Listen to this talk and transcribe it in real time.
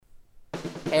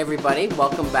Hey everybody,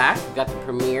 welcome back. We've got the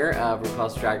premiere of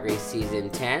RuPaul's Drag Race Season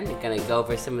 10. We're going to go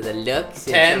over some of the looks.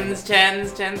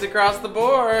 Tens across the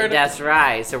board. That's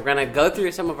right. So we're going to go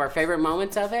through some of our favorite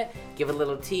moments of it, give a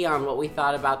little tea on what we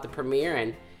thought about the premiere,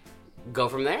 and go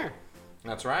from there.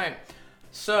 That's right.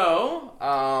 So,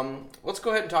 let's go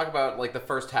ahead and talk about like the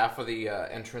first half of the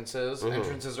entrances. Mm-hmm.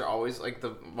 Entrances are always like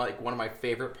one of my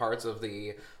favorite parts of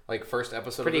the first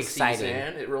episode of the season.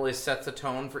 It really sets the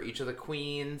tone for each of the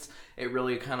queens. It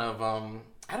really kind of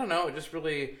I don't know, it just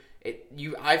really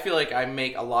I feel like I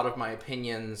make a lot of my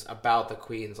opinions about the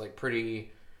queens like pretty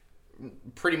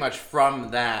much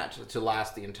from that to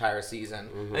last the entire season.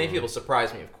 Mm-hmm. I think people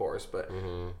surprise me, of course, but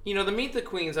you know, the Meet the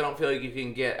Queens, I don't feel like you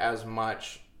can get as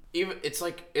much. Even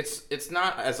it's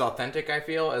not as authentic, I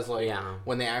feel, as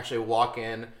when they actually walk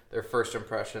in, their first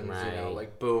impressions, right. You know,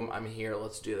 like boom, I'm here,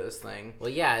 let's do this thing. Well,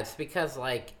 yeah, it's because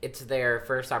it's their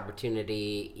first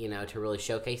opportunity, you know, to really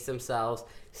showcase themselves,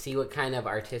 see what kind of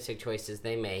artistic choices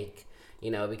they make,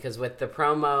 you know, because with the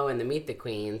promo and the Meet the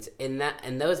Queens, in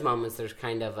those moments, there's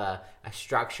kind of a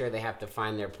structure they have to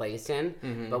find their place in.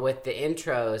 Mm-hmm. But with the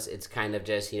intros, it's kind of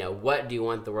just, you know, what do you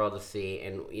want the world to see,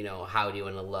 and you know, how do you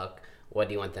want to look. What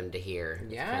do you want them to hear?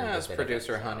 Yes,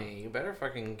 producer honey. You better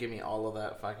fucking give me all of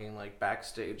that fucking,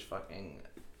 backstage fucking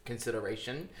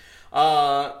consideration.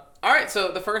 Alright,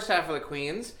 so the first half of the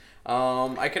queens.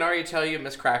 I can already tell you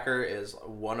Miss Cracker is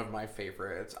one of my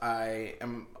favorites. I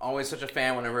am always such a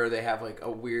fan whenever they have,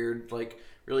 a weird,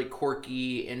 really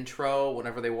quirky intro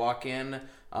whenever they walk in.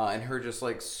 And her just,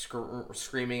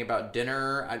 screaming about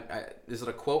dinner. Is it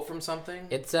a quote from something?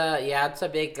 It's a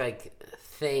big,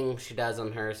 thing she does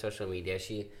on her social media.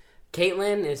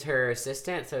 Caitlin is her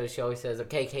assistant, so she always says,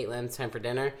 "Okay, Caitlin, it's time for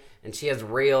dinner," and she has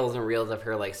reels and reels of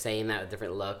her saying that with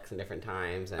different looks and different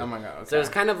times. And oh my god! Okay. So it's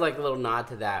kind of a little nod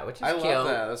to that, which is cute. I love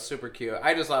that. That's super cute.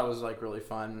 I just thought it was really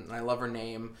fun. And I love her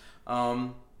name. I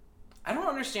don't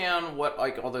understand what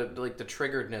all the the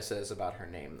triggeredness is about her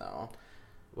name though.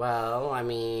 Well, I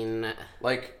mean,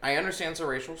 I understand it's a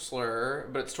racial slur,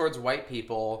 but it's towards white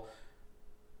people.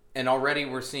 And already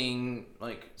we're seeing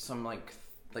some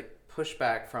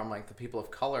pushback from the people of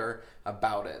color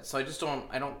about it. So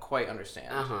I don't quite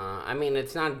understand. I mean,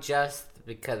 it's not just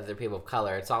because they're people of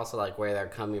color. It's also where they're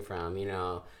coming from. You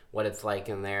know what it's like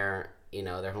in their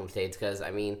their home states. Because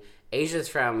I mean, Asia's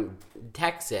from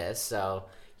Texas, so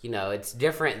you know it's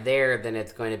different there than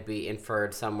it's going to be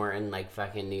inferred somewhere in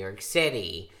fucking New York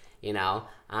City. You know,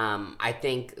 I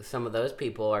think some of those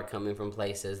people are coming from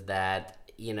places that.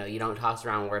 You know, you don't toss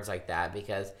around words like that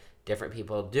because different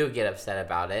people do get upset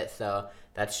about it. So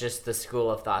that's just the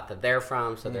school of thought that they're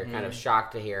from. So they're kind of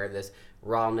shocked to hear this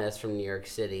rawness from New York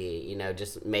City, you know,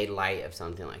 just made light of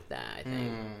something like that, I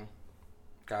think.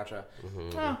 Gotcha.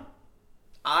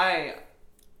 I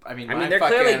mean, my they're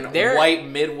fucking clearly, white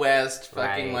Midwest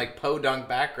fucking right. podunk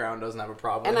background doesn't have a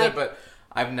problem with it, but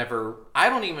I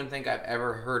don't even think I've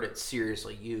ever heard it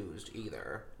seriously used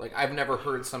either. I've never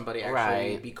heard somebody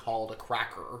actually be called a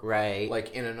cracker. Right.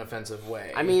 In an offensive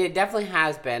way. I mean, it definitely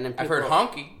has been. And I've heard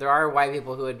honky. There are white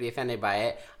people who would be offended by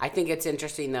it. I think it's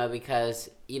interesting, though, because,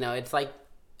 you know, it's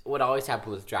what always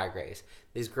happens with Drag Race.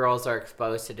 These girls are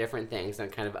exposed to different things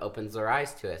and it kind of opens their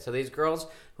eyes to it. So these girls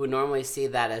who normally see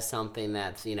that as something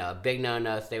that's, you know, a big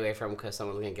no-no, stay away from because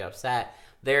someone's going to get upset,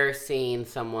 they're seeing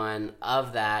someone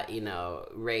of that, you know,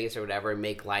 race or whatever,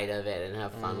 make light of it and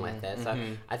have fun with it. So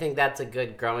I think that's a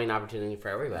good growing opportunity for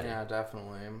everybody. Yeah,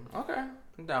 definitely. Okay,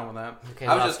 I'm down with that. Okay,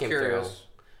 I was just curious. Through.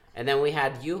 And then we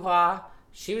had Yuhua.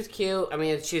 She was cute. I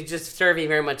mean, she's just serving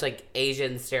very much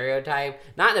Asian stereotype.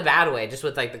 Not in a bad way, just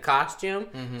with the costume.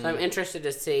 So I'm interested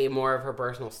to see more of her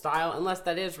personal style, unless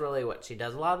that is really what she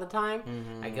does a lot of the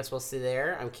time. I guess we'll see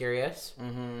there. I'm curious.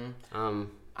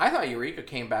 I thought Eureka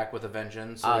came back with a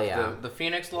vengeance. The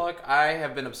Phoenix look. I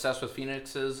have been obsessed with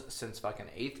Phoenixes since fucking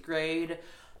 8th grade.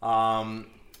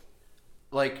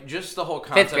 Just the whole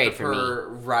concept of her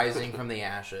rising from the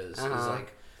ashes is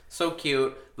so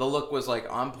cute. The look was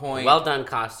on point. Well done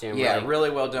costume. Yeah,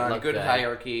 really well done. Good good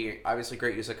hierarchy. Obviously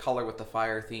great use of color with the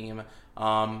fire theme.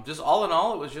 Just all in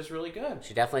all, it was just really good.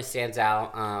 She definitely stands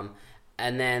out.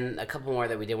 And then a couple more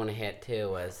that we did want to hit, too,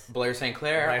 was... Blair St.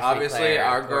 Clair, obviously,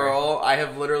 our girl. I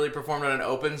have literally performed on an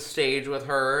open stage with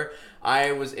her.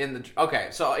 I was in the... Okay,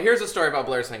 so here's a story about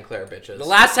Blair St. Clair, bitches. The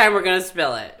last time we're going to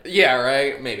spill it. Yeah,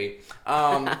 right? Maybe.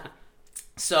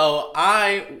 So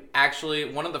I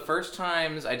actually... One of the first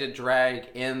times I did drag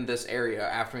in this area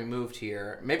after we moved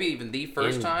here, maybe even the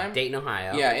first time. Dayton,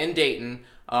 Ohio. Yeah, in Dayton.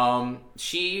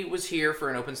 She was here for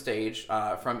an open stage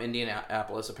from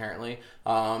Indianapolis, apparently.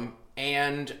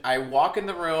 And I walk in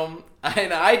the room,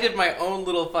 and I did my own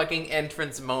little fucking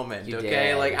entrance moment, You okay?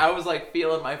 did. Like, I was, like,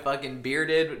 feeling my fucking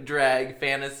bearded drag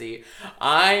fantasy.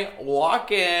 I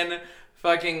walk in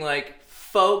fucking, like,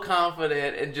 faux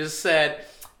confident and just said,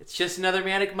 it's just another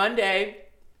Manic Monday.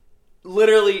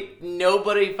 Literally,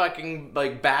 nobody fucking,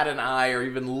 like, bat an eye or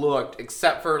even looked,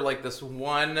 except for, like, this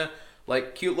one,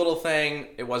 like, cute little thing.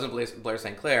 It wasn't Blair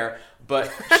St. Clair,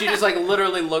 but she just, like,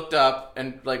 literally looked up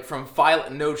and, like,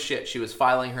 no shit, she was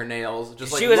filing her nails.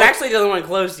 Just like she was actually the only one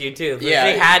close to you, too. So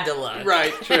Yeah. she had to look.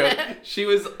 Right, true. She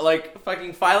was, like,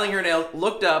 fucking filing her nails,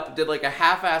 looked up, did, like, a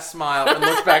half-ass smile, and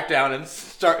looked back down and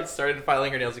started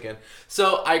filing her nails again.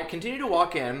 So I continued to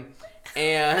walk in,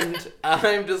 and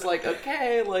I'm just like,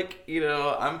 okay, like, you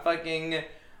know, I'm fucking,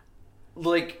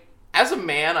 like... As a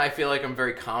man, I feel like I'm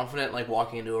very confident, like,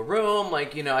 walking into a room,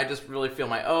 like, you know, I just really feel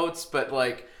my oats, but,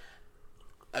 like,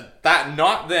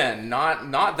 not that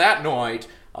night.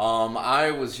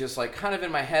 I was just, like, kind of in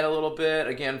my head a little bit.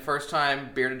 Again, first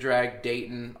time, bearded drag,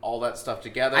 dating, all that stuff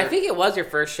together. I think it was your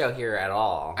first show here at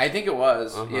all. I think it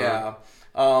was, yeah.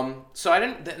 So I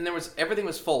didn't, and everything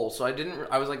was full, so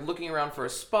I was, like, looking around for a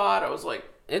spot. I was like...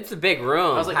 It's a big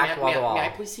room. I was like, packed wall to wall. may I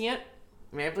please see it?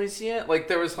 May I please see it? Like,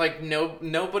 there was, like,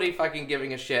 nobody fucking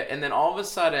giving a shit. And then all of a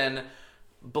sudden,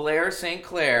 Blair St.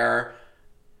 Clair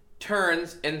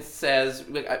turns and says,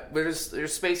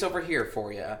 there's space over here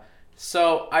for you.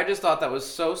 So I just thought that was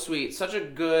so sweet. Such a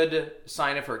good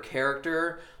sign of her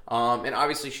character. And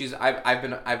obviously she's had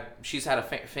a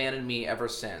fan in me ever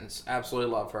since. Absolutely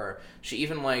love her. She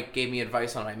even, like, gave me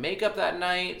advice on my makeup that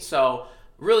night. So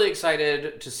really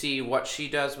excited to see what she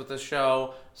does with the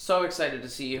show. So excited to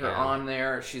see her on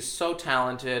there. She's so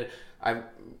talented.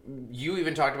 You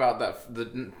even talked about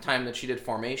the time that she did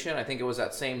Formation. I think it was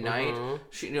that same night.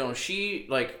 She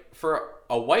like, for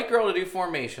a white girl to do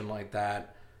Formation like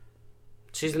that.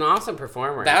 She's an awesome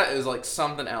performer. That is, like,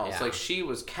 something else. Yeah. Like, she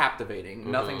was captivating.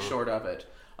 Nothing short of it.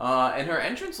 And her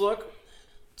entrance look,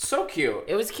 so cute.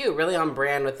 It was cute, really on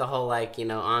brand with the whole, like, you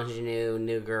know, ingenue,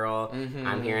 new girl,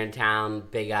 I'm here in town,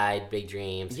 big-eyed, big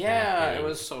dreams. Yeah, kind of it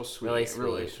was so sweet. Really sweet.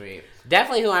 Really sweet.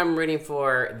 Definitely who I'm rooting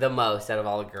for the most out of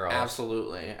all the girls.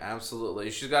 Absolutely.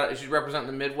 She's representing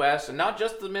the Midwest, and not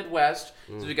just the Midwest.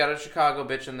 So we got a Chicago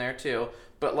bitch in there too,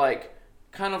 but, like,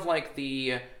 kind of like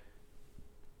the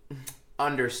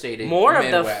understated more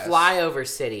Midwest. Of the flyover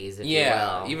cities, if you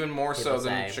will. Even more so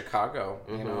than say. Chicago,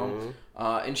 you know.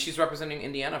 And she's representing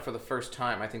Indiana for the first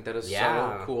time. I think that is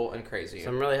so cool and crazy. So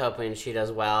I'm really hoping she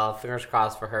does well. Fingers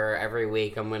crossed for her. Every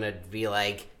week I'm going to be,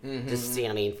 like, just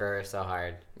standing for her so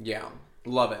hard. Yeah,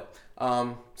 love it.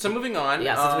 So moving on.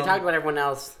 Yeah, since we talked about everyone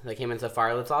else that came in so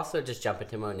far, let's also just jump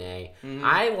into Monet.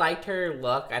 I liked her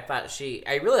look.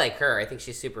 I really like her. I think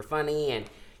she's super funny and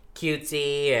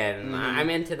cutesy, and I'm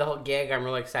into the whole gig. I'm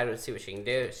really excited to see what she can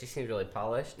do. She seems really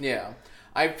polished. Yeah.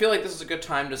 I feel like this is a good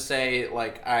time to say,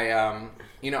 like,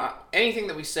 you know, anything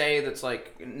that we say that's,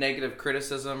 like, negative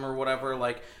criticism or whatever,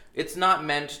 like, it's not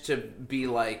meant to be,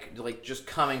 like just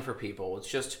coming for people. It's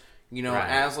just, you know,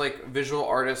 as, like, visual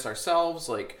artists ourselves,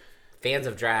 like... Fans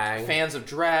of drag.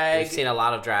 We've seen a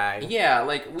lot of drag. Yeah,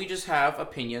 like, we just have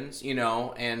opinions, you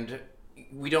know, and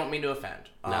we don't mean to offend.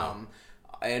 No.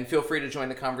 And feel free to join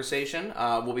the conversation.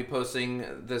 We'll be posting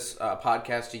this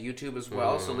podcast to YouTube as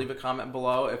well, so leave a comment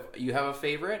below if you have a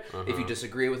favorite, if you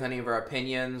disagree with any of our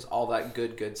opinions, all that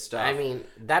good stuff. I mean,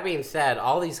 that being said,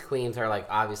 all these queens are, like,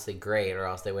 obviously great, or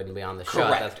else they wouldn't be on the show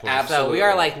at this point. Absolutely. So we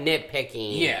are, like,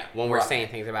 nitpicking when we're saying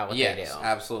things about what they do. Yes,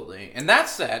 absolutely. And that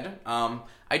said,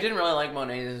 I didn't really like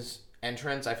Monet's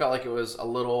entrance. I felt like it was a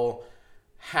little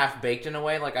half-baked in a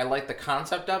way. Like, I liked the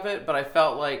concept of it, but I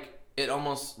felt like it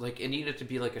almost, like, it needed to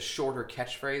be, like, a shorter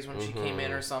catchphrase when she came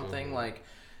in or something. Like,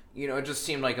 you know, it just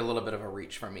seemed like a little bit of a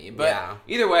reach for me. But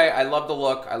either way, I love the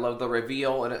look. I love the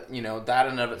reveal. And, you know, that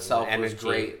in and of itself was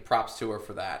great. Props to her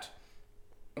for that.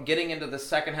 Getting into the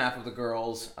second half of the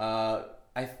girls, I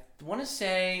want to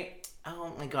say,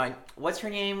 oh, my God. What's her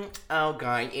name? Oh,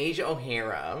 God. Asia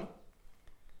O'Hara.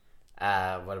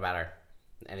 What about her?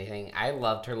 Anything? I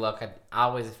loved her look. I'm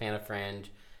always a fan of Fringe.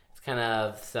 Kind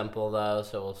of simple, though,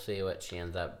 so we'll see what she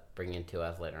ends up bringing to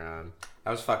us later on. I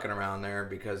was fucking around there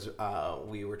because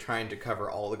we were trying to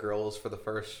cover all the girls for the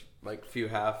first, like,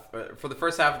 for the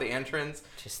first half of the entrance.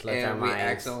 Just slipped and our we minds.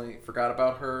 accidentally forgot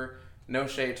about her. No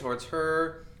shade towards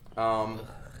her. I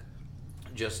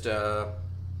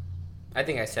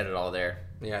think I said it all there.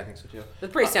 Yeah, I think so, too.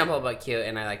 It's pretty simple but cute,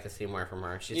 and I like to see more from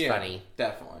her. She's funny.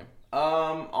 Definitely.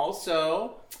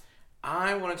 Also,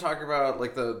 I want to talk about,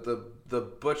 like, the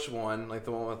butch one, like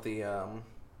the one with the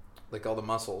like all the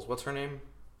muscles. What's her name?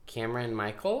 Cameron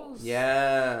Michaels?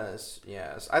 Yes.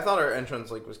 I thought her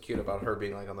entrance like was cute about her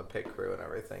being like on the pit crew and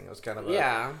everything. It was kind of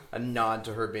a nod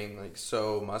to her being like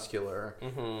so muscular.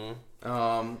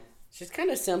 She's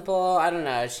kind of simple. I don't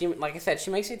know. She, like I said,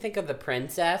 she makes me think of the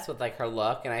princess with like her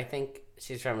look, and I think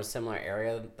she's from a similar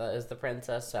area as the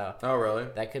princess. So oh really?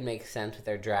 That could make sense with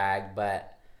their drag,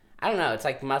 but I don't know. It's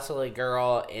like muscly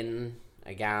girl in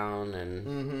a gown,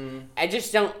 and I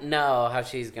just don't know how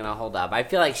she's gonna hold up. I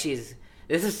feel like she's.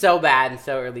 This is so bad and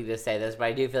so early to say this, but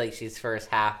I do feel like she's first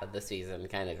half of the season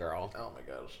kind of girl. Oh my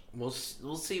gosh,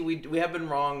 we'll see. We have been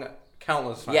wrong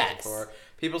countless times before.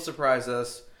 People surprise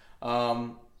us.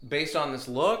 Based on this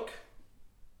look,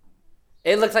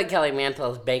 it looks like Kelly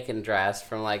Mantle's bacon dress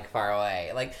from like far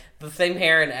away, like the same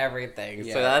hair and everything.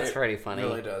 Yeah, so that's pretty funny. It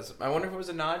really does. I wonder if it was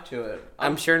a nod to it.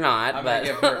 I'm sure not. I'm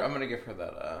gonna give her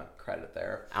that credit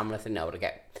there. I'm gonna say no.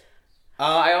 Okay.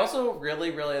 I also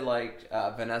really liked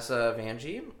Vanessa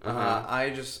Vanjie. I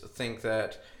just think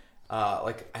that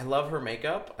like I love her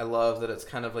makeup. I love that it's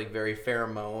kind of like very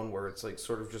pheromone, where it's like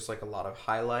sort of just like a lot of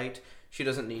highlight. She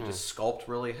doesn't need to sculpt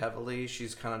really heavily.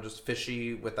 She's kind of just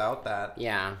fishy without that.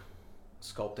 Yeah.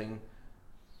 Sculpting.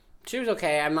 She was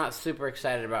okay. I'm not super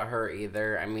excited about her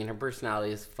either. I mean, her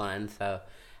personality is fun, so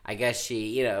I guess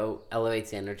she,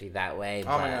 elevates the energy that way.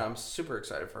 Oh my god, I'm super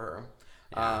excited for her.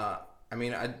 Yeah. I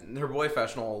mean, her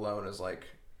boyfessional alone is like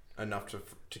enough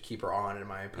to keep her on, in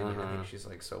my opinion. I think she's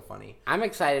like so funny. I'm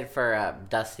excited for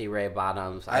Dusty Ray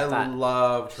Bottoms. I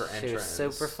loved her entrance. She was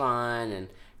super fun and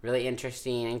really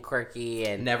interesting and quirky,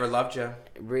 and never loved you.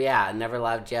 Yeah, never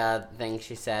loved you. Thing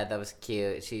she said that was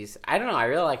cute. I don't know. I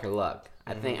really like her look.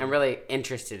 I think I'm really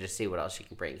interested to see what else she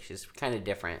can bring. She's kind of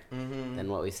different than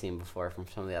what we've seen before from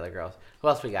some of the other girls. Who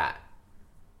else we got?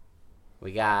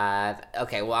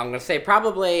 Okay, well, I'm going to say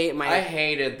probably I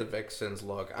hated the Vixen's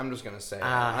look. I'm just going to say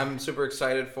I'm super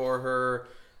excited for her.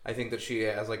 I think that she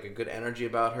has, like, a good energy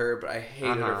about her, but I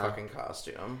hated her fucking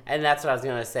costume. And that's what I was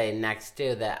going to say next,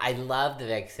 too, that I love the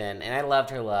Vixen, and I loved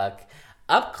her look.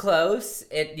 Up close,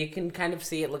 you can kind of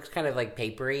see it looks kind of, like,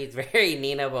 papery. It's very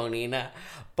Nina Bonina.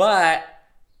 But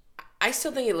I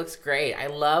still think it looks great. I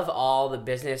love all the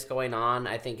business going on.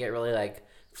 I think it really, like,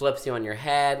 flips you on your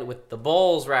head with the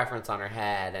Bulls reference on her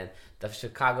head and the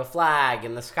Chicago flag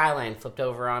and the skyline flipped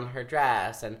over on her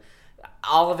dress and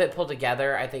all of it pulled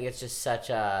together. I think it's just such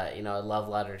a love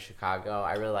letter to Chicago.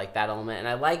 I really like that element, and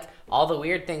I like all the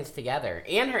weird things together.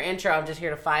 And her intro, "I'm just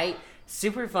here to fight,"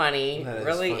 super funny,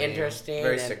 really funny. Interesting,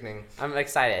 very sickening. I'm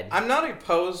excited. I'm not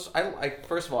opposed. I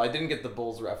first of all, I didn't get the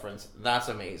Bulls reference. That's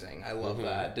amazing. I love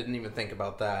that. Didn't even think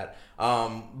about that.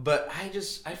 But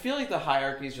I feel like the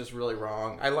hierarchy is just really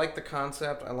wrong. I like the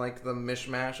concept. I like the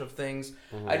mishmash of things.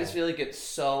 I just feel like it's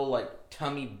so like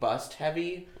tummy bust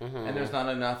heavy, and there's not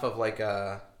enough of like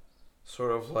a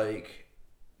sort of like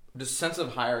just sense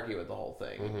of hierarchy with the whole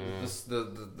thing.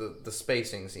 The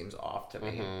spacing seems off to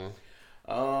me.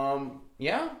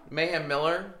 Mayhem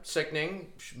Miller,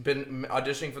 sickening. She's been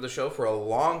auditioning for the show for a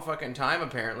long fucking time,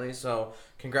 apparently, so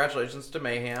congratulations to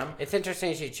Mayhem. It's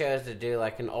interesting she chose to do,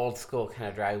 like, an old school kind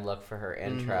of drag look for her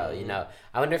intro,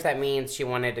 I wonder if that means she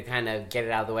wanted to kind of get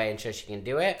it out of the way and show she can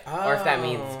do it, or if that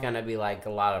means it's going to be, like,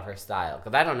 a lot of her style,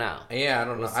 because I don't know. Yeah, I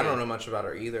don't know. I don't know much about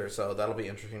her either, so that'll be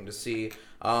interesting to see.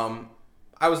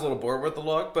 I was a little bored with the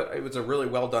look, but it was a really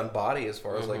well done body as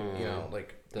far as, like,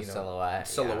 the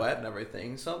silhouette and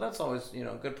everything. So that's always,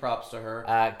 good props to her.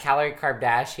 Khloe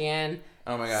Kardashian.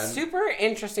 Oh my god. Super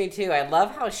interesting too. I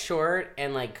love how short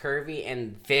and like curvy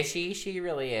and fishy she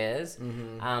really is.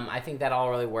 I think that all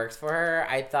really works for her.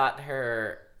 I thought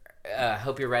her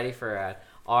hope you're ready for a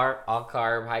all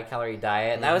carb, high calorie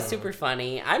diet. That was super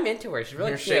funny. I'm into her. She's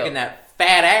really cute. Shaking that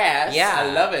fat ass. Yeah.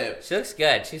 I love it. She looks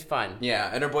good. She's fun.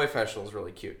 Yeah, and her boyfriend is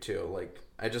really cute too. Like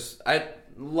I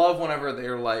love whenever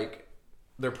they're like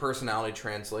their personality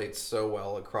translates so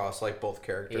well across like both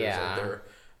characters, like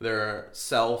their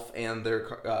self and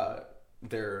their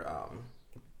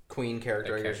queen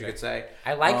character, I guess you could say.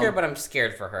 I like her, but I'm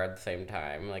scared for her at the same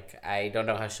time. Like, I don't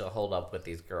know how she'll hold up with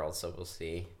these girls, so we'll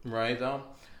see. Right, though.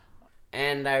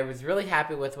 And I was really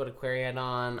happy with what Aquaria had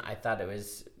on. I thought it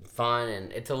was fun,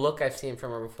 and it's a look I've seen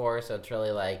from her before, so it's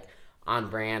really like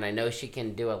on brand. I know she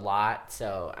can do a lot,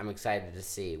 so I'm excited to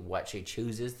see what she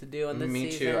chooses to do in this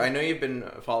season. Me too. I know you've been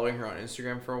following her on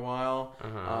Instagram for a while.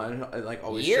 And like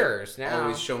always years now.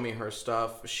 Always show me her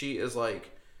stuff. She is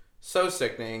like so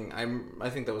sickening. I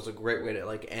think that was a great way to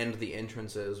like end the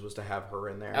entrances, was to have her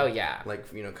in there. Oh yeah. Like,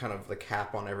 kind of the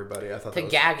cap on everybody. I thought to that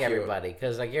was gag cute. Everybody,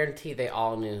 because I guarantee they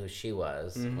all knew who she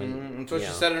was. That's what she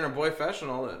said in her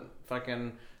boyfessional. That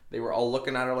fucking they were all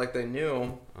looking at her like they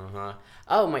knew.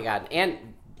 Oh my god. And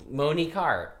Monique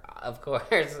Hart. Of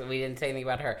course, we didn't say anything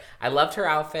about her. I loved her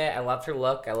outfit. I loved her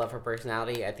look. I love her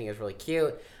personality. I think it's really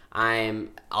cute.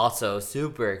 I'm also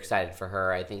super excited for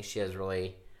her. I think she has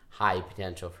really high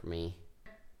potential for me.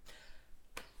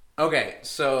 Okay,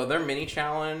 so their mini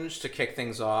challenge to kick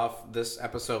things off, this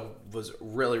episode was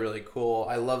really, really cool.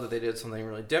 I love that they did something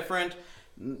really different.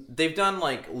 They've done,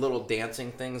 like, little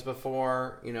dancing things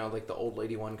before. You know, like the old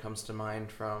lady one comes to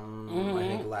mind from, I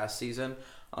think, last season.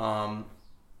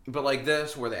 But, like,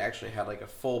 this, where they actually had, like, a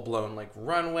full-blown, like,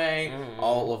 runway.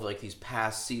 All of, like, these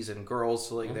past season girls,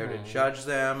 so, like, there to judge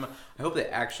them. I hope they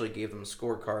actually gave them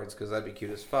scorecards, because that'd be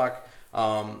cute as fuck.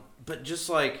 But just,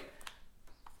 like,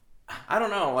 I don't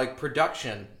know, like,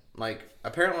 production. Like,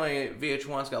 apparently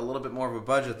VH1's got a little bit more of a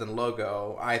budget than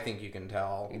Logo. I think you can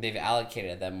tell. They've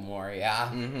allocated them more, yeah.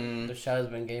 The show's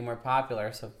been getting more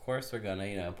popular, so of course they're gonna,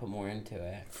 you know, put more into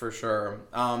it. For sure.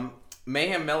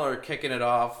 Mayhem Miller kicking it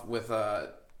off with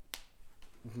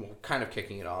well, kind of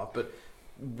kicking it off, but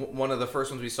one of the first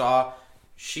ones we saw,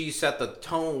 she set the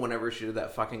tone whenever she did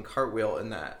that fucking cartwheel in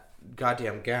that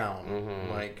goddamn gown.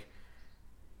 Like,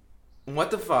 what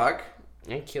the fuck?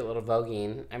 And cute little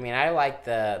voguing. I mean, I like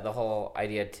the whole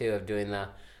idea, too, of doing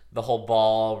the whole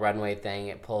ball runway thing.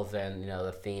 It pulls in, you know,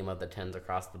 the theme of the tens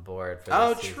across the board for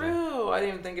this season. True. I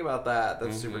didn't even think about that.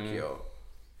 That's super cute.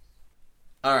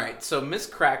 All right, so Miss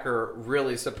Cracker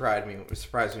really surprised me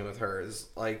with hers.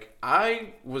 Like,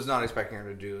 I was not expecting her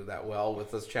to do that well with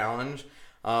this challenge.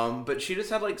 But she just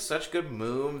had, like, such good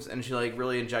moves, and she, like,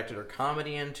 really injected her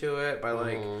comedy into it by,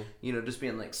 like, you know, just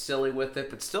being, like, silly with it,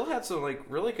 but still had some, like,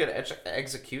 really good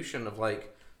execution of,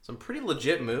 like, some pretty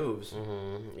legit moves.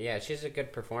 Yeah, she's a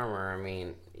good performer. I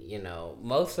mean, you know,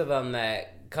 most of them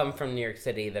that come from New York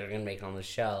City that are going to make it on the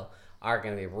show are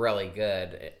going to be really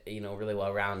good, you know, really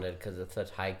well-rounded, because it's such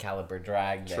high-caliber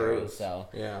drag there. True. So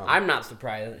yeah. I'm not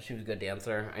surprised that she was a good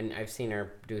dancer. I've seen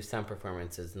her do some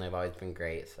performances, and they've always been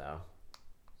great, so...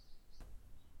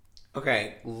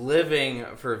 Okay, living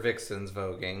for Vixen's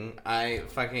voguing. I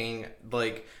fucking,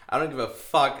 like, I don't give a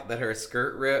fuck that her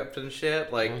skirt ripped and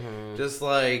shit. Like, just,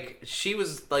 like, she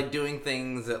was, like, doing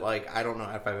things that, like, I don't know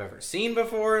if I've ever seen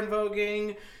before in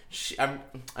voguing.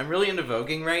 I'm really into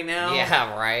voguing right now.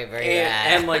 Yeah, right,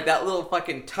 and like, that little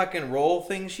fucking tuck and roll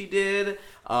thing she did. It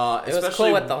was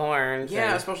cool with the horns.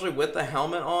 Yeah, especially with the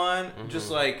helmet on.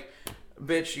 Just, like...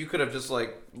 Bitch, you could have just,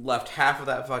 like, left half of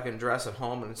that fucking dress at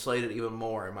home and slayed it even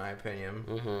more, in my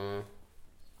opinion.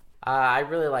 I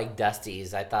really like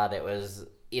Dusty's. I thought it was,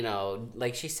 you know,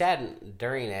 like she said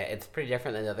during it, it's pretty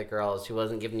different than the other girls. She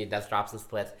wasn't giving you death drops and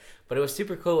splits, but it was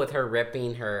super cool with her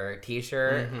ripping her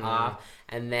t-shirt off,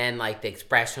 and then, like, the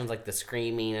expressions, like the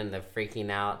screaming and the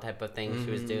freaking out type of thing she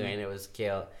was doing. It was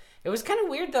cute. It was kind of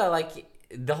weird, though, like,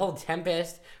 the whole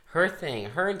Tempest... Her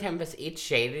and Tempest each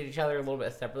shaded each other a little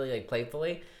bit separately, like,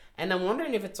 playfully. And I'm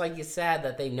wondering if it's, like you said,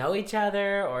 that they know each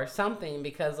other or something.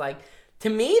 Because, like, to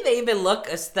me, they even look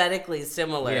aesthetically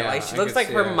similar. Yeah, like, she looks like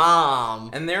her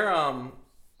mom. And they're,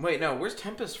 wait, no, where's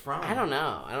Tempest from? I don't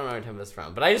know where Tempest is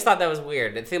from. But I just thought that was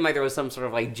weird. It seemed like there was some sort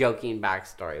of, like, joking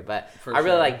backstory. But I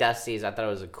really like Dusty's. I thought it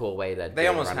was a cool way to They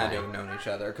almost had to have known each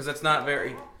other. Because it's not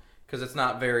very,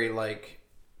 like...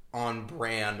 on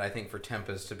brand, I think, for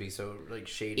Tempest to be so, like,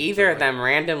 shady. Either of them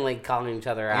randomly calling each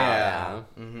other out.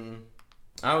 Yeah.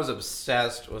 I was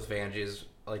obsessed with Vanjie's,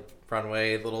 like,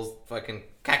 runway little fucking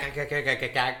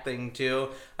cack thing,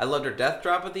 too. I loved her death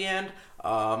drop at the end.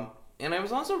 And I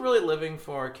was also really living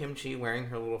for Kimchi wearing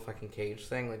her little fucking cage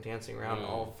thing, like, dancing around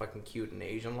all fucking cute and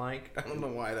Asian-like. I don't know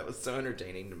why that was so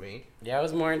entertaining to me. Yeah, I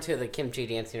was more into the Kimchi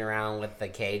dancing around with the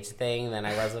cage thing than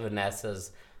I was with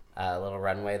Vanessa's little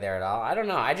runway there at all. I don't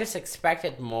know. I just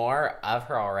expected more of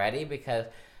her already, because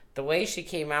the way she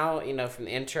came out, you know, from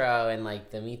the intro and,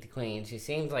 like, the Meet the Queen, she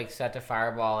seems like such a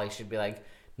fireball. Like, she'd be, like,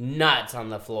 nuts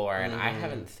on the floor, and I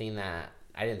haven't seen that.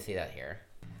 I didn't see that here.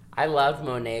 I loved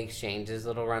Monet Exchange's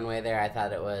little runway there. I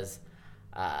thought it was,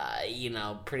 you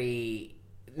know, pretty...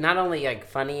 not only, like,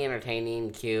 funny,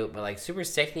 entertaining, cute, but, like, super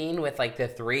sickening with, like, the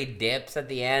 3 dips at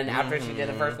the end after she did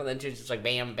the first one. Then she was just like,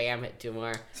 bam, bam, hit 2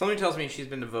 more. Something tells me she's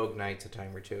been to Vogue Nights a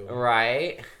time or two.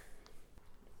 Right.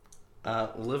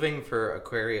 Living for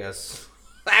Aquarius.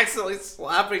 Accidentally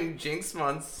slapping Jinx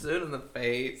Monsoon in the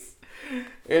face.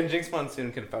 And Jinx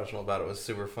Monsoon confessional about it was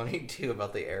super funny, too,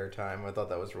 about the airtime. I thought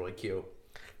that was really cute.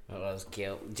 It was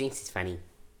cute. Jinx is funny.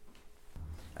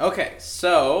 Okay,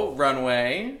 so,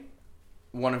 runway...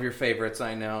 one of your favorites,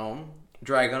 I know.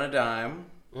 Drag on a Dime.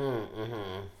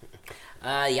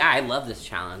 Yeah, I love this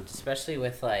challenge, especially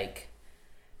with, like,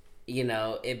 you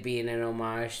know, it being an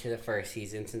homage to the first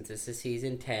season since this is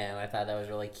season 10. I thought that was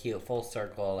really cute. Full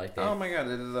circle. Like oh my god,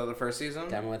 this is the first season?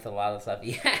 Done with a lot of stuff.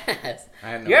 Yes.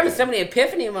 You're having so many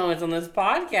epiphany moments on this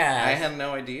podcast. I had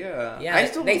no idea. Yeah,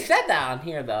 they said that on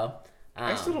here, though.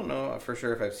 I still don't know for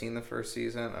sure if I've seen the first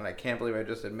season, and I can't believe I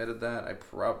just admitted that.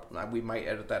 We might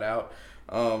edit that out.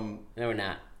 No, we're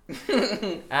not.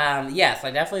 Yes,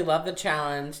 I definitely love the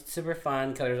challenge. It's super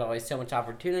fun because there's always so much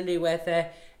opportunity with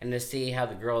it, and to see how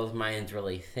the girls' minds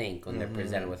really think when they're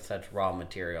presented with such raw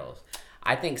materials.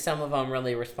 I think some of them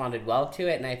really responded well to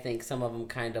it, and I think some of them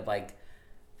kind of like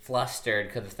flustered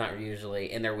because it's not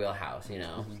usually in their wheelhouse, you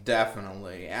know.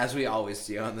 Definitely, as we always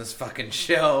see on this fucking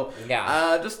show.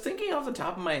 Yeah. Just thinking off the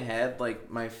top of my head,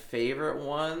 like my favorite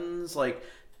ones, like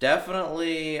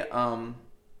definitely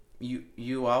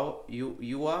Yuhua.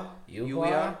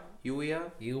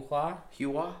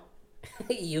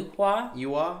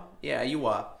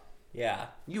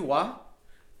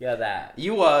 Yeah, that.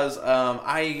 Yua's,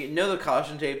 I know the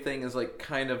caution tape thing is like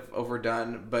kind of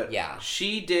overdone, but yeah,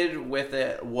 she did with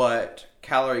it what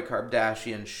Calorie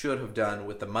Kardashian should have done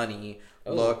with the money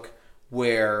look,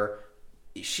 where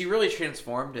she really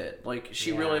transformed it. Like,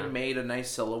 she really made a nice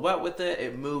silhouette with it.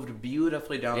 It moved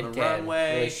beautifully down the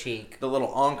runway. Really chic. The little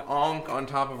onk on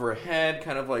top of her head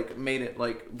kind of like made it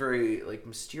like very like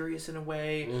mysterious in a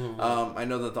way. I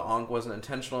know that the onk wasn't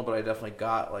intentional, but I definitely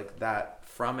got like that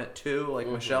from it too, like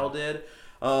Michelle did.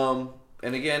 And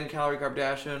again, Calorie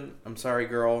Kardashian, I'm sorry,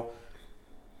 girl.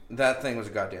 That thing was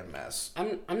a goddamn mess.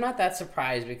 I'm not that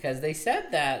surprised because they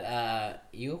said that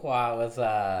Yuhua was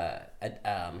a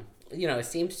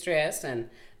seamstress and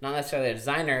not necessarily a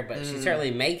designer, but she certainly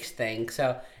makes things.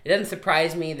 So it doesn't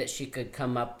surprise me that she could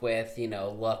come up with, you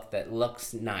know, look that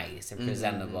looks nice and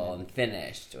presentable and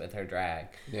finished with her drag.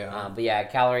 Yeah. But yeah,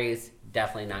 Calorie's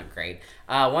definitely not great.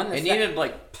 It needed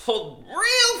like pulled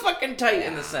real fucking tight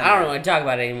in the center. I don't want to talk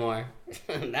about it anymore.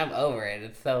 I'm over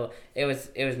it. It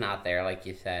was not there, like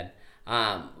you said.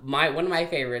 One of my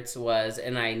favorites was,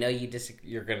 and I know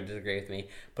you're going to disagree with me,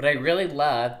 but I really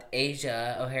loved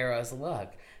Asia O'Hara's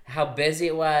look. How busy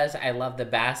it was. I loved the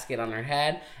basket on her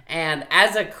head. And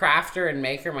as a crafter and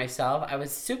maker myself, I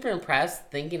was super impressed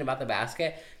thinking about the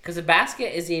basket because the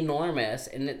basket is enormous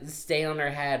and it stayed on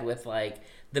her head with like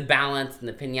the balance and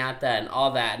the piñata and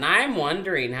all that. And I'm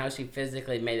wondering how she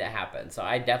physically made that happen. So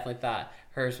I definitely thought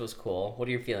hers was cool. What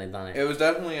are your feelings on it? It was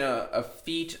definitely a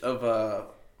feat of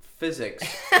physics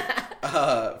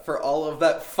for all of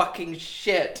that fucking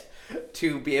shit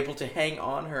to be able to hang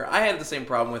on her. I had the same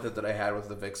problem with it that I had with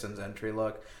the Vixen's entry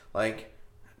look. Like,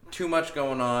 too much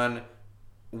going on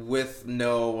with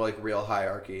no, like, real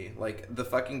hierarchy. Like, the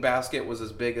fucking basket was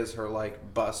as big as her,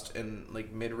 like, bust in,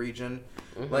 like, mid-region.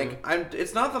 Like,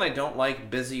 it's not that I don't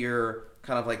like busier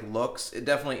kind of, like, looks. It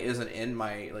definitely isn't in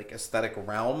my, like, aesthetic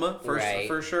realm,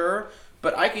 for sure.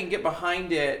 But I can get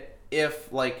behind it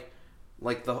if, like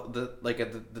the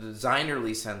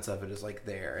designerly sense of it is like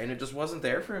there, and it just wasn't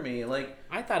there for me. Like,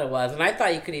 I thought it was, and I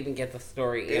thought you could even get the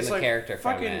story and the like character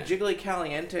from it. Fucking Jiggly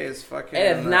Caliente is fucking.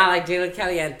 It is not like Jiggly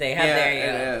Caliente. How dare you?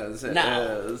 It is. It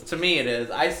is. To me, it is.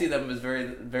 I see them as very,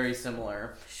 very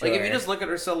similar. Sure. Like, if you just look at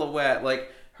her silhouette,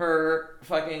 like her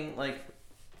fucking like.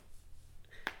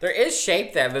 There is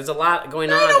shape there. There's a lot going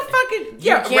on. No fucking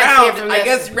round. I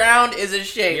guess round is a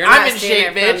shape. I'm in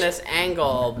shape, bitch. From this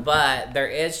angle, but there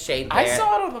is shape there. I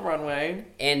saw it on the runway,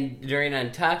 and during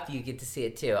Untucked, you get to see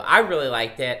it too. I really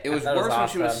liked it. It was worse when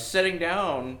she was sitting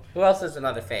down. Who else is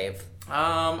another fave?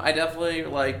 I definitely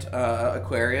liked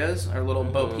Aquaria's, her little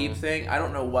Bo Peep thing. I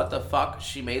don't know what the fuck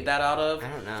she made that out of. I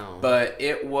don't know. But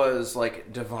it was,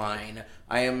 like, divine.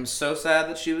 I am so sad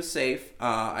that she was safe.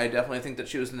 I definitely think that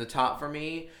she was in the top for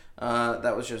me.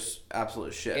 That was just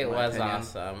absolute shit. It was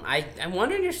awesome. I'm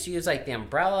wondering if she used, like, the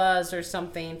umbrellas or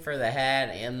something for the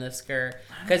head and the skirt.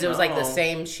 Because it was, like, the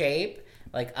same shape.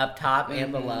 Like, up top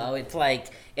and below. It's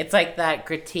like that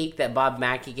critique that Bob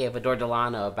Mackie gave Adore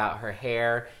Delano about her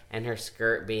hair and her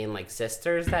skirt being like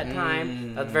sisters that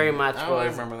time. That's very much what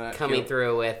was coming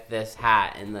through with this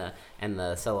hat and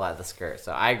the silhouette of the skirt.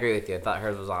 So I agree with you. I thought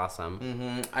hers was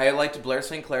awesome. I liked Blair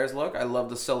St. Clair's look. I love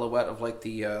the silhouette of like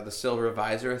the silver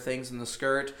visor things in the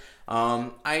skirt.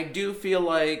 I do feel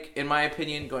like, in my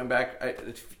opinion, going back,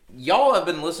 y'all have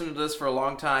been listening to this for a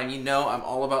long time. You know I'm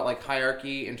all about like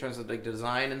hierarchy in terms of like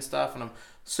design and stuff, and I'm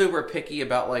super picky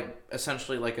about like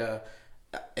essentially like a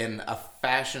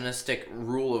fashionistic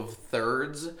rule of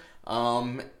thirds.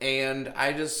 And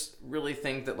I just really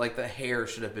think that like the hair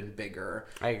should have been bigger.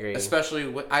 I agree. Especially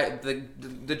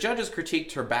the judges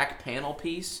critiqued her back panel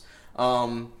piece.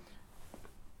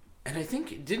 And I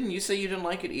think, didn't you say you didn't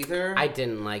like it either? I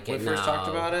didn't like it, when we first talked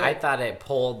about it? I thought it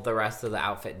pulled the rest of the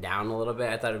outfit down a little bit.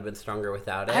 I thought it would have been stronger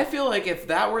without it. I feel like if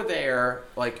that were there,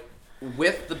 like,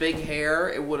 with the big hair,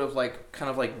 it would have, like, kind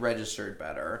of, like, registered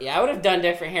better. Yeah, I would have done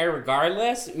different hair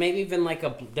regardless. Maybe even, like,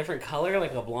 a different color,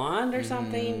 like a blonde or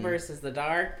something versus the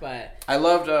dark, but... I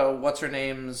loved,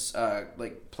 what's-her-name's,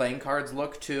 like, playing cards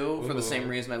look, too, for the same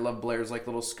reason I love Blair's, like,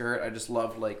 little skirt. I just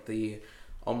loved, like, the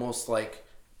almost, like,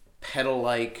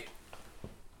 petal-like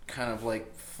kind of,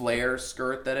 like, flare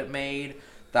skirt that it made.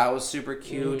 That was super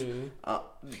cute.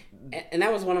 And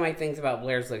that was one of my things about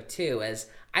Blair's look, too, as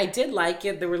I did like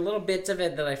it. There were little bits of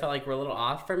it that I felt like were a little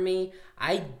off for me.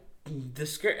 The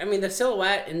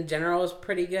silhouette in general was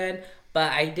pretty good,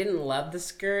 but I didn't love the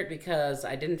skirt because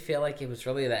I didn't feel like it was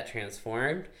really that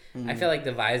transformed. I feel like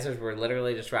the visors were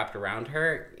literally just wrapped around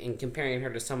her, and comparing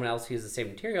her to someone else who used the same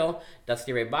material,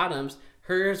 Dusty Ray Bottoms,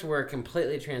 hers were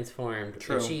completely transformed.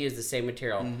 True. And she used the same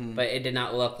material, but it did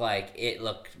not look like it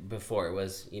looked before it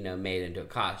was, made into a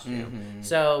costume.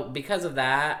 So because of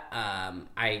that,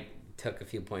 I took a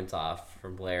few points off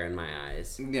from Blair in my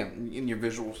eyes. Yeah, in your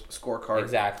visual scorecard.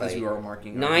 Exactly. As you are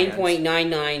marking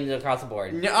 9.99 across the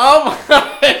board. Oh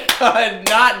my god,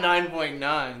 not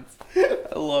 9.9s.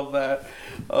 I love that.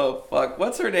 Oh, fuck.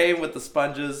 What's her name with the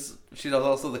sponges? She does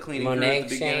also the cleaning Monet at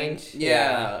the beginning. Exchange?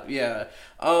 Yeah.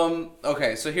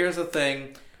 Okay, so here's the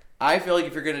thing. I feel like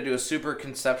if you're going to do a super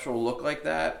conceptual look like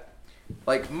that,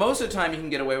 like, most of the time you can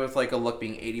get away with, like, a look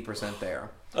being 80% there.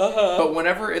 But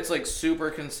whenever it's, like, super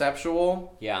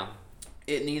conceptual,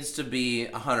 it needs to be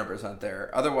 100%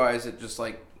 there. Otherwise, it just,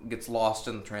 like, gets lost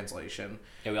in the translation.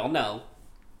 Yeah, we all know.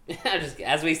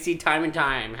 As we see time and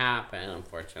time happen,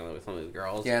 unfortunately, with some of these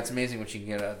girls. Yeah, it's amazing what you can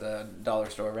get at the dollar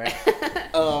store, right?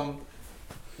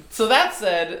 So that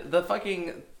said, the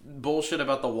fucking bullshit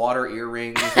about the water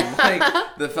earrings and, like,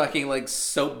 the fucking, like,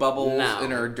 soap bubbles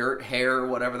in her dirt hair,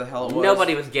 whatever the hell it was.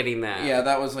 Nobody was getting that. Yeah,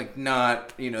 that was, like,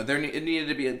 not, it needed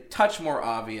to be a touch more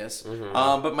obvious.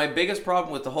 But my biggest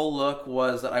problem with the whole look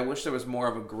was that I wish there was more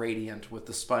of a gradient with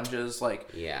the sponges.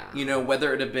 Like,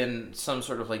 whether it had been some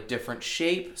sort of, like, different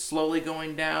shape slowly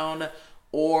going down,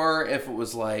 or if it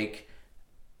was, like...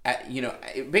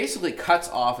 it basically cuts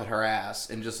off at her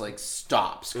ass and just, like,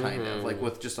 stops, kind of, like,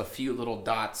 with just a few little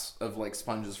dots of, like,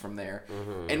 sponges from there.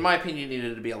 In my opinion, it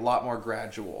needed to be a lot more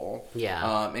gradual.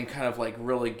 And kind of, like,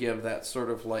 really give that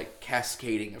sort of, like,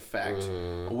 cascading effect.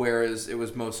 Whereas it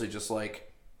was mostly just,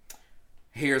 like,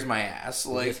 here's my ass.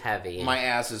 Like, just heavy. My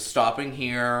ass is stopping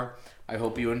here. I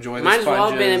hope you enjoy the sponges. Might as well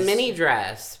have been a mini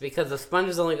dress, because the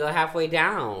sponges only go halfway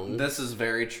down. This is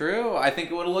very true. I think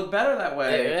it would have looked better that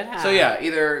way. It would have. So yeah,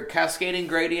 either cascading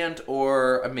gradient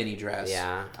or a mini dress.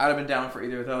 Yeah. I'd have been down for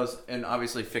either of those, and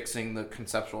obviously fixing the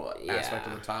conceptual aspect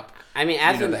of the top. I mean,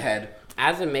 the head.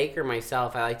 As a maker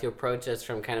myself, I like to approach this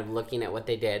from kind of looking at what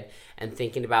they did and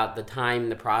thinking about the time,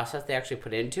 the process they actually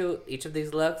put into each of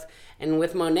these looks. And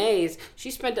with Monet's,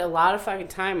 she spent a lot of fucking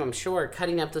time, I'm sure,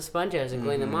 cutting up the sponges and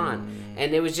gluing them on.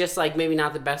 And it was just, like, maybe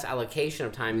not the best allocation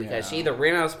of time, because she either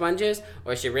ran out of sponges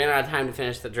or she ran out of time to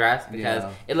finish the dress, because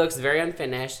it looks very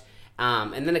unfinished.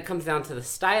 And then it comes down to the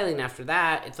styling after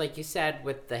that. It's like you said,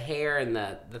 with the hair and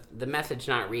the message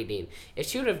not reading. If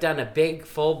she would have done a big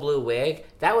full blue wig,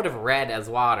 that would have read as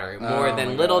water more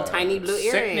than little tiny blue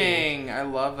earrings. Sickening. I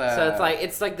love that. So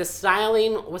it's like the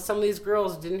styling with some of these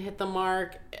girls didn't hit the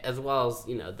mark, as well as,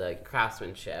 the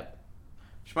craftsmanship.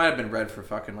 She might have been red for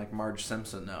fucking, like, Marge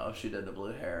Simpson, though, if she did the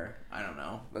blue hair. I don't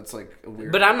know. That's, like, a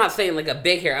weird... But I'm not saying, like, a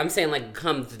big hair. I'm saying, like,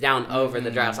 comes down over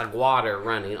the dress, like water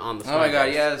running on the sponges. Oh, my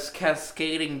God, yes.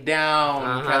 Cascading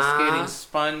down. Cascading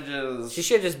sponges. She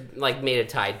should have just, like, made a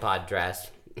Tide Pod dress.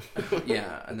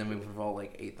 Yeah, and then we would have all,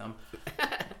 like, ate them.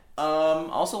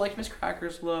 Also, like, Miss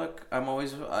Cracker's look. I'm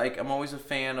always a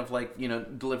fan of, like,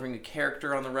 delivering a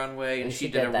character on the runway, and she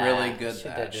did a really good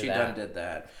that. She did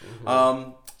that.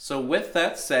 So with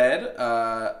that said,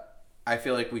 I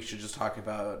feel like we should just talk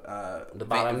about the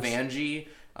bottoms. Vanjie,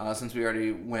 since we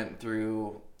already went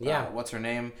through what's her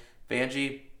name?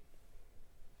 Vanjie.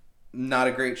 Not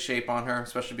a great shape on her,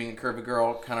 especially being a curvy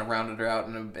girl. Kind of rounded her out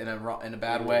in a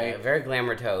bad way. Yeah, very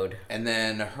glamour toad. And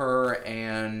then her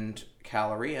and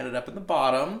Calorie ended up in the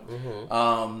bottom.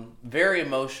 Very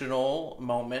emotional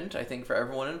moment, I think, for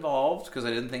everyone involved, because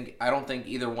I don't think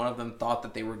either one of them thought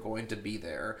that they were going to be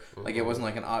there. Like, it wasn't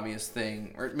like an obvious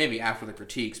thing, or maybe after the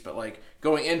critiques, but like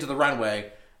going into the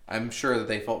runway, I'm sure that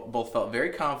they both felt very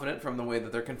confident from the way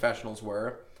that their confessionals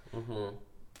were.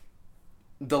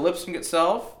 The lip sync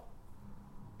itself.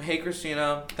 Hey,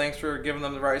 Christina, thanks for giving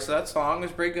them the rights to that song. It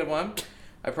was a pretty good one.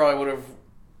 I probably would have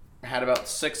had about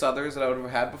 6 others that I would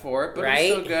have had before, but right?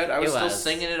 it was still good. I was still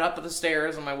singing it up the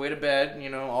stairs on my way to bed,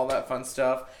 all that fun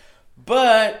stuff.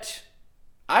 But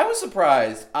I was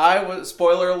surprised.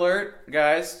 Spoiler alert,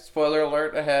 guys. Spoiler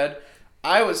alert ahead.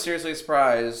 I was seriously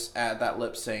surprised at that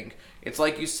lip sync. It's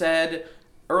like you said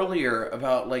earlier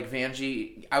about, like,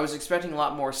 Vanjie. I was expecting a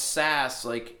lot more sass,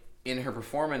 like, in her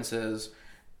performances.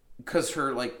 Because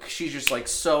she's just, like,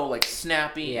 so, like,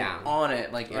 snappy on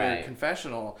it, like, in her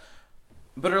confessional.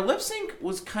 But her lip sync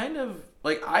was kind of,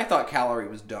 like, I thought Calorie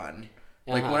was done.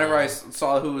 Like, whenever I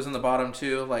saw who was in the bottom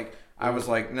 2, like, I was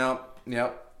like, nope,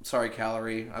 sorry,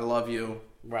 Calorie, I love you.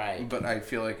 Right. But I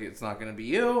feel like it's not going to be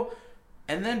you.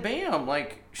 And then, bam,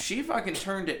 like, she fucking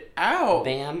turned it out.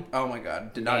 Bam. Oh, my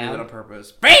God. Did not do that on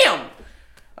purpose. Bam!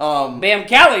 Bam,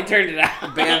 Calorie turned it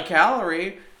out. Bam,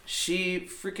 Calorie. She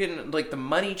freaking, like, the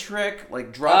money trick,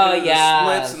 like, dropping the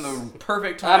splits in the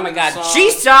perfect time. Oh, my God.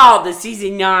 She saw the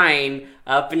season 9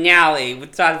 finale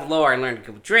with Side of the Lore and learned a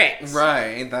couple tricks. Right.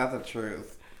 Ain't that the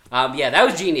truth? Yeah, that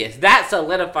was genius. That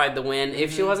solidified the win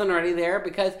if she wasn't already there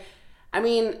because, I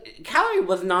mean, Calorie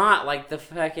was not like the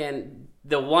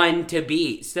one to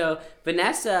beat. So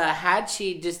Vanessa, had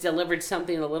she just delivered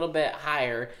something a little bit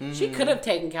higher, she could have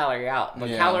taken Calorie out.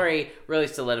 But Calorie really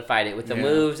solidified it with the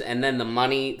moves and then the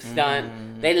money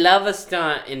stunt. They love a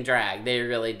stunt in drag. They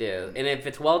really do. And if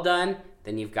it's well done,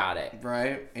 then you've got it.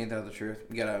 Right? Ain't that the truth?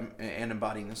 You gotta, and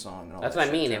embodying the song and all That's that what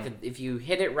I mean. too. If you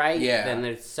hit it right, then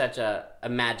there's such a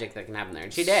magic that can happen there.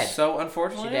 And she did. So,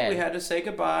 unfortunately, we had to say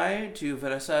goodbye to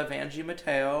Vanessa Vanjie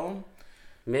Mateo.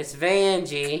 Miss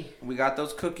Vanjie. We got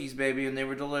those cookies, baby, and they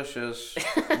were delicious.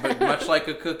 But much like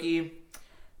a cookie,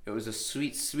 it was a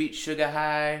sweet, sweet sugar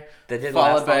high,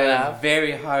 followed by a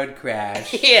very hard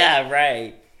crash. Yeah,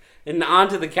 right. And on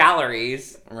to the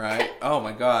calories. Right. Oh,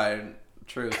 my God.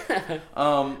 Truth.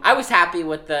 I was happy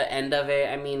with the end of it.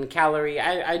 I mean, Calorie,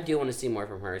 I do want to see more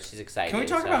from her. She's exciting. Can we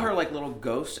talk about her, like, little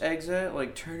ghost exit?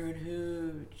 Like, turn and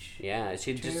hooch. Yeah,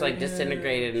 she just, like,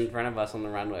 disintegrated in front of us on the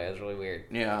runway. It was really weird.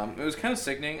 Yeah, it was kind of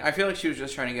sickening. I feel like she was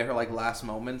just trying to get her, like, last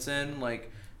moments in, like,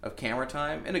 of camera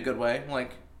time in a good way.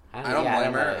 Like, I don't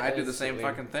blame her. I do the same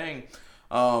fucking thing.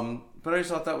 But I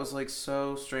just thought that was, like,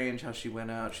 so strange how she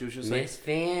went out. She was just Miss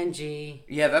Vanjie.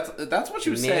 Yeah, that's what she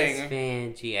was saying. Miss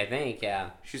Vanjie, I think, yeah.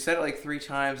 She said it, like, 3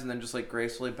 times and then just, like,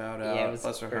 gracefully bowed out. Yeah, it was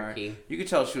Bless her heart. quirky. You could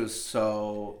tell she was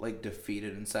so, like,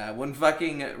 defeated and sad. When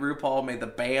fucking RuPaul made the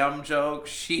Bam joke,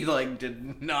 she, like,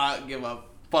 did not give a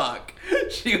fuck.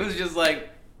 She was just like,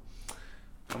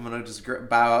 I'm gonna just bow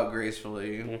out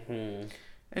gracefully. Mm-hmm.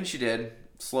 And she did.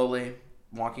 Slowly,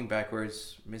 walking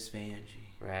backwards, Miss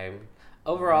Vanjie. Right.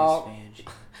 Overall,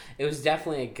 it was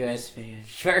definitely a good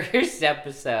first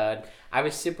episode. I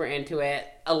was super into it.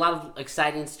 A lot of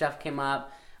exciting stuff came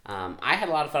up. I had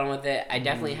a lot of fun with it. I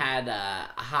definitely had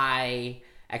high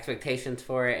expectations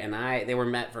for it, and they were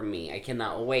met for me. I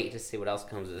cannot wait to see what else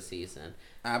comes this season.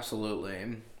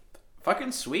 Absolutely.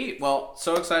 Fucking sweet. Well,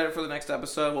 so excited for the next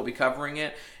episode. We'll be covering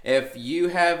it. If you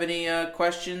have any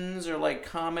questions or, like,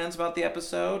 comments about the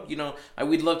episode,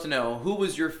 we'd love to know. Who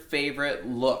was your favorite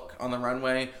look on the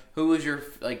runway? Who was your,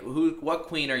 what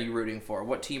queen are you rooting for?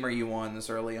 What team are you on this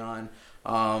early on?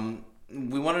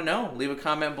 We want to know. Leave a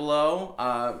comment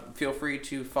below. Feel free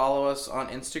to follow us on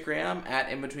Instagram at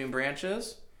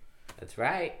InBetweenBranches. That's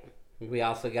right. We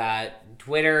also got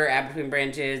Twitter,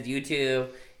 @BetweenBranches, YouTube,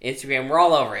 Instagram. We're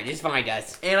all over it. Just find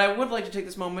us. And I would like to take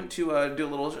this moment to do a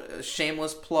little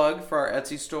shameless plug for our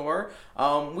Etsy store.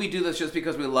 We do this just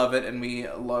because we love it and we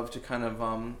love to kind of,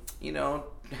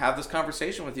 have this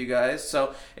conversation with you guys.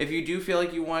 So if you do feel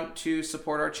like you want to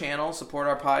support our channel, support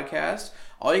our podcast,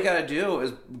 all you gotta do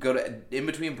is go to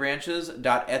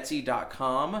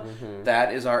inbetweenbranches.etsy.com. Mm-hmm.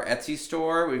 That is our Etsy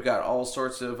store. We've got all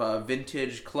sorts of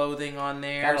vintage clothing on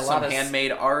there. Some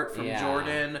handmade art from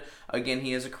Jordan. Again,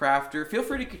 he is a crafter. Feel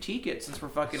free to critique it since we're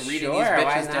fucking reading these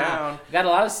bitches down. We've got a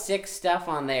lot of sick stuff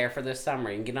on there for the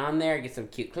summer. You can get on there, get some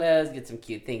cute clothes, get some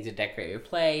cute things to decorate your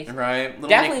place. Right.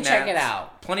 Definitely check it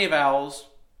out. Plenty of owls.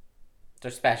 Their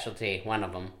specialty, one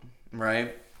of them.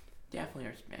 Right. Definitely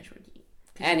our specialty.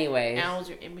 Anyways.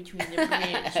 Owls are in between the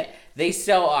branches. They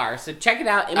so are. So check it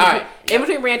out.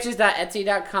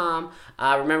 InBetweenBranches.etsy.com.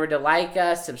 Remember to like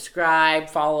us, subscribe,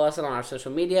 follow us on our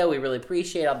social media. We really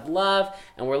appreciate all the love.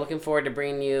 And we're looking forward to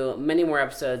bringing you many more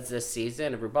episodes this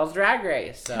season of RuPaul's Drag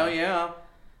Race. So. Hell yeah.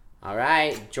 All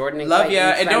right. Jordan and love Clayton,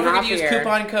 ya. And don't forget to use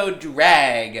coupon code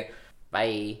DRAG.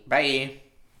 Bye. Bye.